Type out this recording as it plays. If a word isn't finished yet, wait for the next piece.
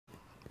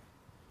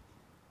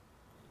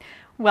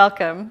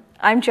Welcome.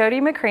 I'm Jody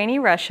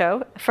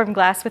McCraney-Ruscio from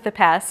Glass with the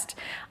Past.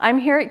 I'm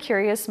here at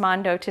Curious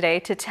Mondo today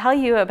to tell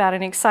you about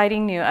an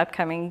exciting new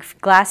upcoming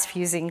glass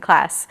fusing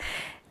class.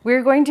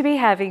 We're going to be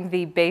having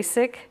the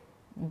basic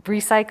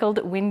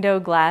recycled window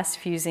glass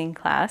fusing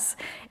class,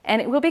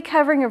 and it will be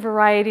covering a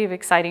variety of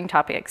exciting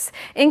topics,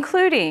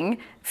 including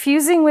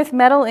fusing with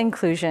metal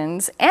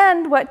inclusions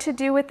and what to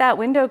do with that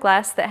window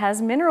glass that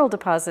has mineral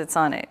deposits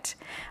on it.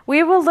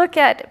 We will look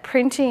at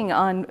printing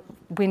on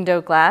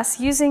window glass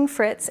using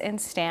frits and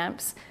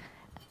stamps.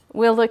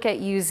 We'll look at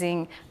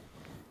using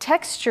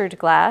textured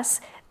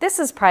glass. This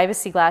is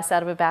privacy glass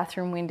out of a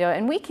bathroom window,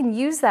 and we can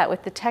use that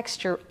with the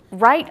texture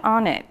right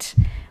on it.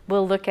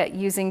 We'll look at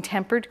using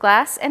tempered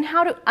glass and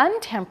how to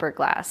untemper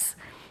glass.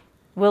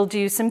 We'll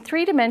do some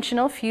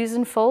three-dimensional fuse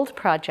and fold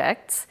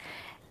projects.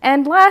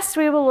 And last,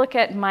 we will look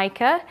at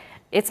mica,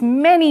 its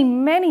many,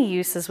 many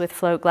uses with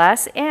float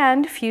glass,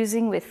 and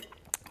fusing with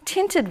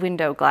tinted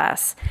window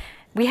glass.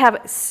 We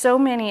have so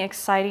many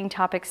exciting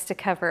topics to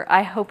cover.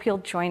 I hope you'll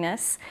join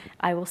us.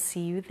 I will see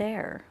you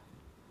there.